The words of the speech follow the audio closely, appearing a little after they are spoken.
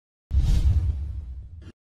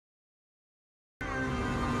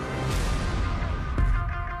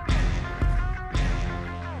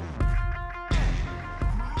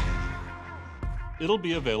It'll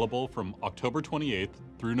be available from October 28th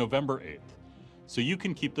through November 8th, so you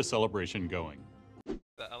can keep the celebration going.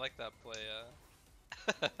 I like that play,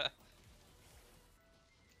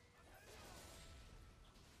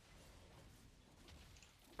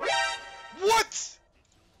 What?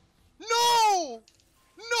 No!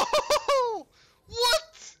 No!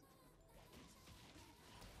 What?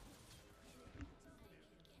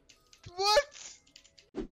 What?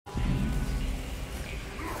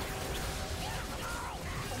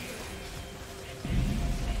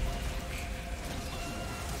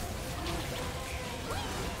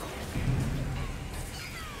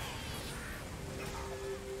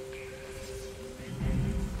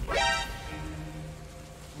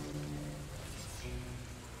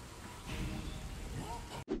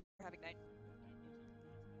 We're having night.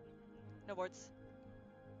 No wards.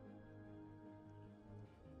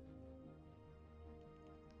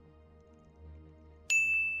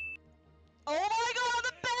 Oh my god, I'm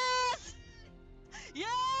the best! Yeah!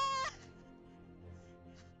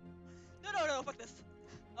 No, fuck this.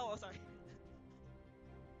 Oh, I'm sorry.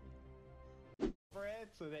 Fred,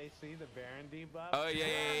 so they see the Baron debuff. Oh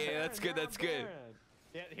yeah, that's good, that's good.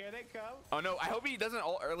 Yeah, here they come. Oh no, I hope he doesn't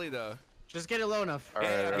ult early though. Just get it low enough.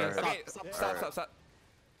 Okay, stop.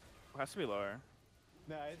 It has to be lower.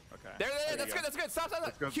 Nice. Okay. There, that's good, that's good. Stop.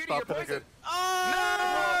 Cutie, Stop you're that poisoned.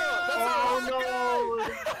 Oh No!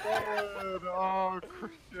 That's no! Oh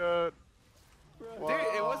shit!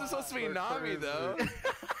 Dude, it wasn't supposed to be Nami though.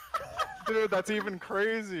 Dude, that's even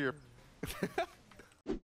crazier.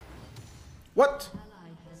 What?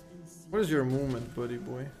 What is your movement, buddy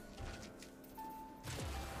boy?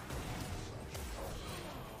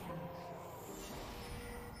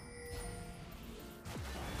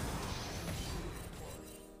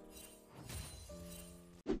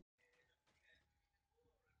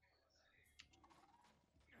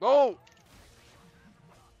 Go!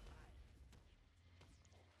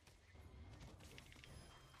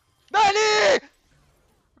 Nani!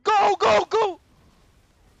 Go, go, go!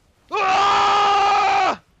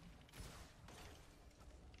 ¡Ah!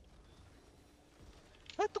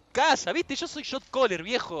 A tu casa, viste, yo soy shot caller,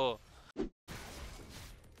 viejo.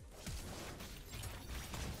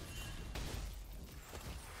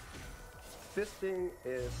 This thing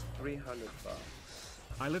is 300 bucks.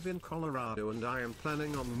 I live in Colorado and I am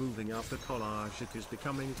planning on moving after college. It is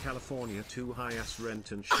becoming California, too high ass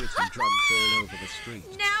rent and shit and drugs all over the street.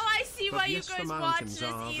 Now I see But why yes, you guys the watch mountains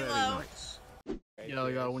this are very elo. nice.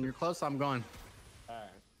 Yo, when you're close, I'm going.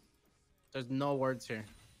 Alright. There's no words here.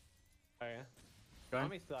 Oh yeah. Go ahead.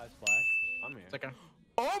 Tommy still has flash. I'm here. It's okay.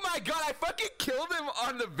 Oh my god, I fucking killed him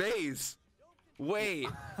on the base. Wait.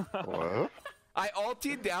 What? I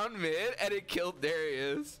ulted down mid and it killed. There he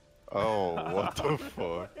is. Oh, what the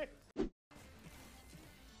fuck?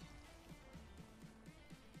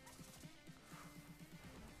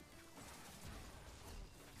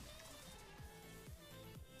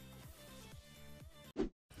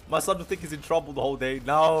 My son will think he's in trouble the whole day.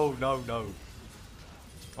 No.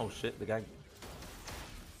 Oh shit, the gang.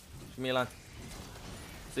 Give me a line.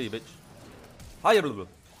 See you, bitch. Hiya, blah, blah.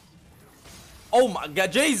 Oh my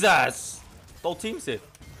god, Jesus! The whole team's here.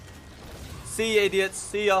 See you, idiots.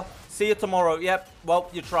 See ya. See you tomorrow. Yep. Well,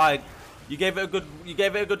 you tried. You gave it a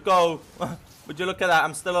good go. Would you look at that?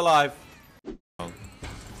 I'm still alive.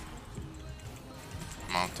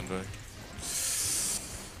 Mountain Dew.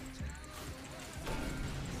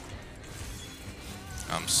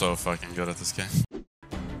 I'm so fucking good at this game.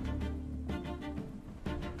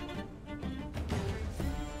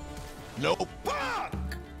 Nope. Fuck!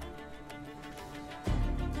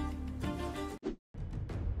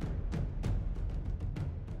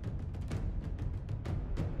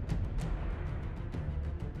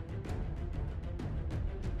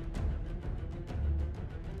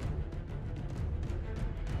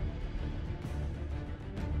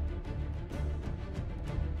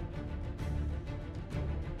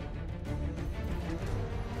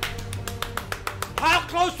 How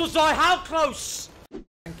close was I? How close? Thank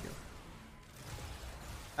you.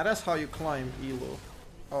 And that's how you climb Elo.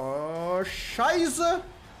 Oh, Scheiße!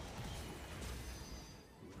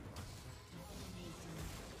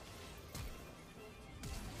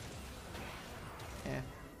 Yeah. I'm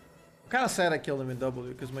kinda sad I killed him in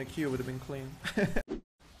W because my Q would have been clean.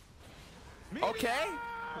 Okay.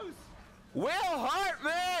 Will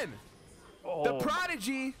Hartman! The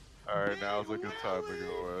prodigy! Alright, now's a good time to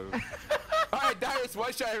go in. Alright, Darius,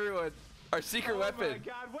 one shot everyone. Our secret weapon. Oh my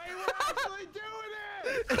god, wait, we're actually doing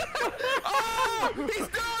it! Oh! He's doing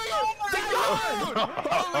it! Oh my god!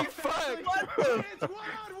 Holy fuck! What the? It's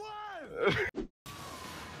 1-on-1!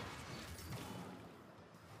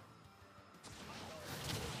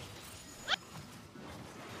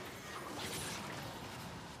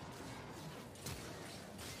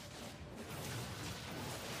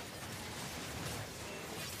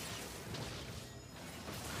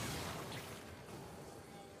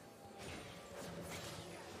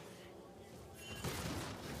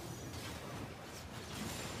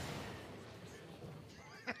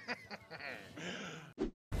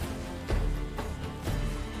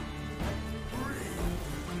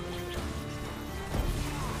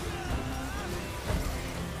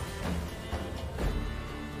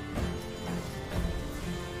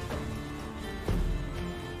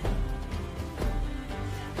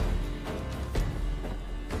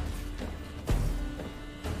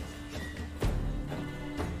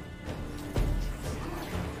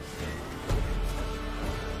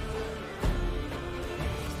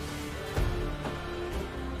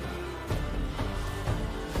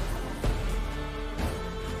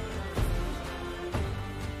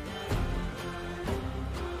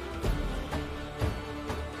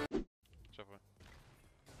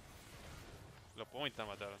 ¿Cómo intenta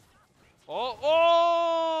matar? ¡Oh!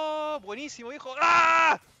 ¡Oh! Buenísimo, viejo.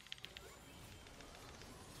 ¡Ah!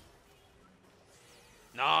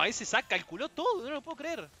 No, ese Zac calculó todo, no lo puedo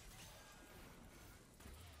creer.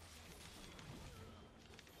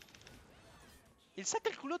 El Zac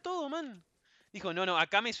calculó todo, man. Dijo, no,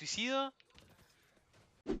 acá me suicido.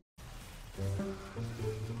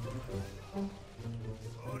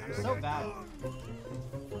 So bad.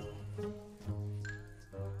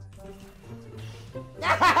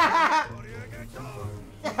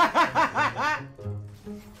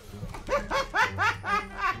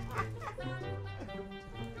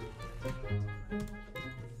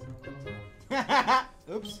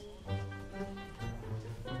 Oops.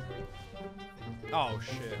 Oh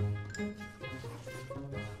shit.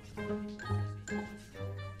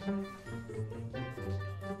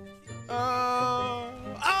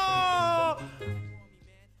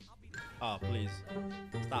 Oh, please.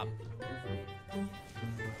 Stop.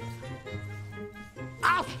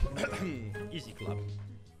 Ow! Easy club.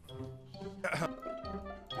 I'm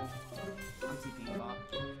TPing bot.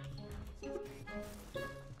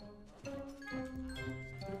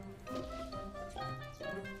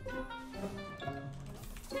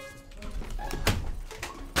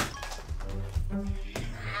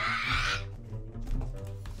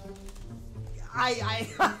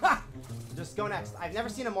 Just go next. I've never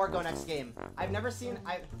seen a more go next game. I've never seen.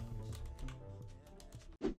 That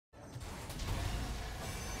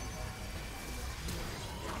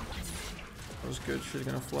was good. She's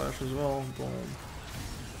gonna flash as well. Boom.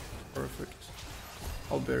 Perfect.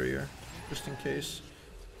 I'll bury her, just in case.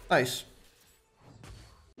 Nice.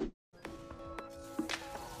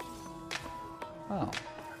 Oh.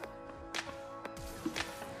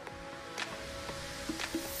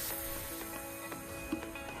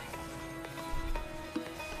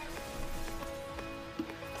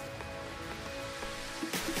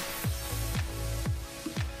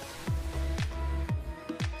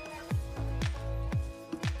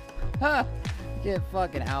 Huh. Get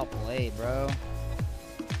fucking outplayed, bro.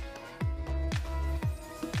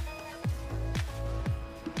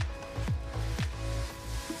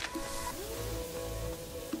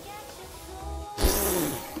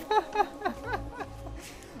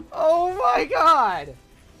 Oh my god!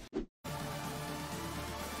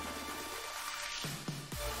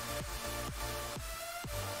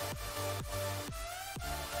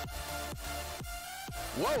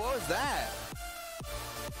 Whoa, what was that?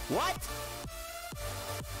 What?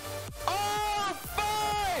 Oh,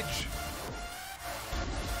 fudge!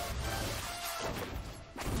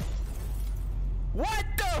 What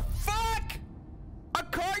the fuck? A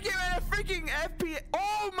card game and a freaking FP.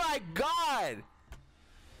 Oh my god!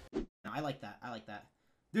 No, I like that. I like that.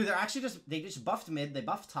 Dude, they're actually they just buffed mid, they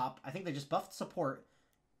buffed top. I think they just buffed support,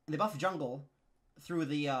 and they buffed jungle through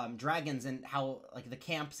the dragons and how like the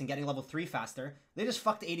camps and getting level 3 faster. They just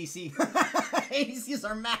fucked ADC. ADCs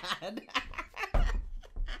are mad.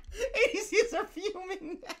 ADCs are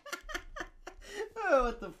fuming. Oh,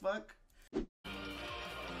 what the fuck?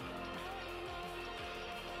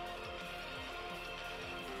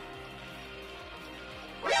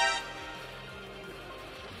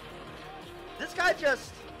 This guy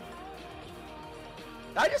just...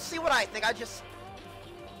 I just see what I think.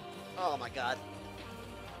 Oh my god.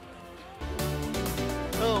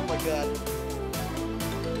 Oh my god.